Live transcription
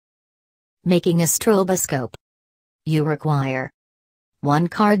Making a stroboscope. You require 1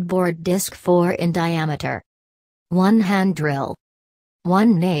 cardboard disc 4 in diameter, 1 hand drill,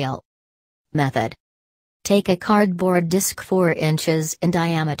 1 nail. Method. Take a cardboard disc 4 inches in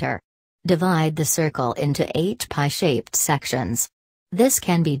diameter. Divide the circle into 8 pie-shaped sections. This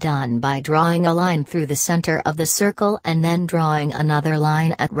can be done by drawing a line through the center of the circle and then drawing another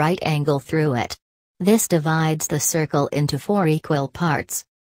line at right angle through it. This divides the circle into 4 equal parts.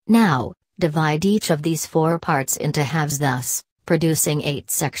 Now, divide each of these 4 parts into halves, thus producing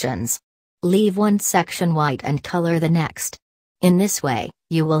 8 sections. Leave one section white and color the next. In this way,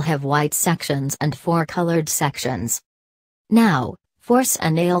 you will have white sections and 4 colored sections. Now, force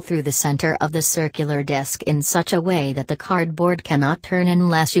a nail through the center of the circular disc in such a way that the cardboard cannot turn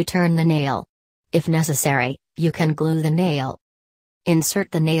unless you turn the nail. If necessary, you can glue the nail.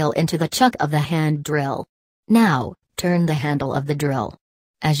 Insert the nail into the chuck of the hand drill. Now, turn the handle of the drill.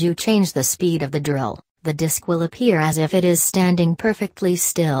 As you change the speed of the drill, the disc will appear as if it is standing perfectly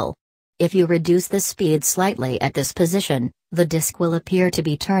still. If you reduce the speed slightly at this position, the disc will appear to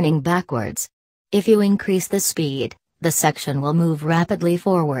be turning backwards. If you increase the speed, the section will move rapidly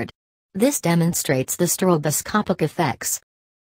forward. This demonstrates the stroboscopic effects.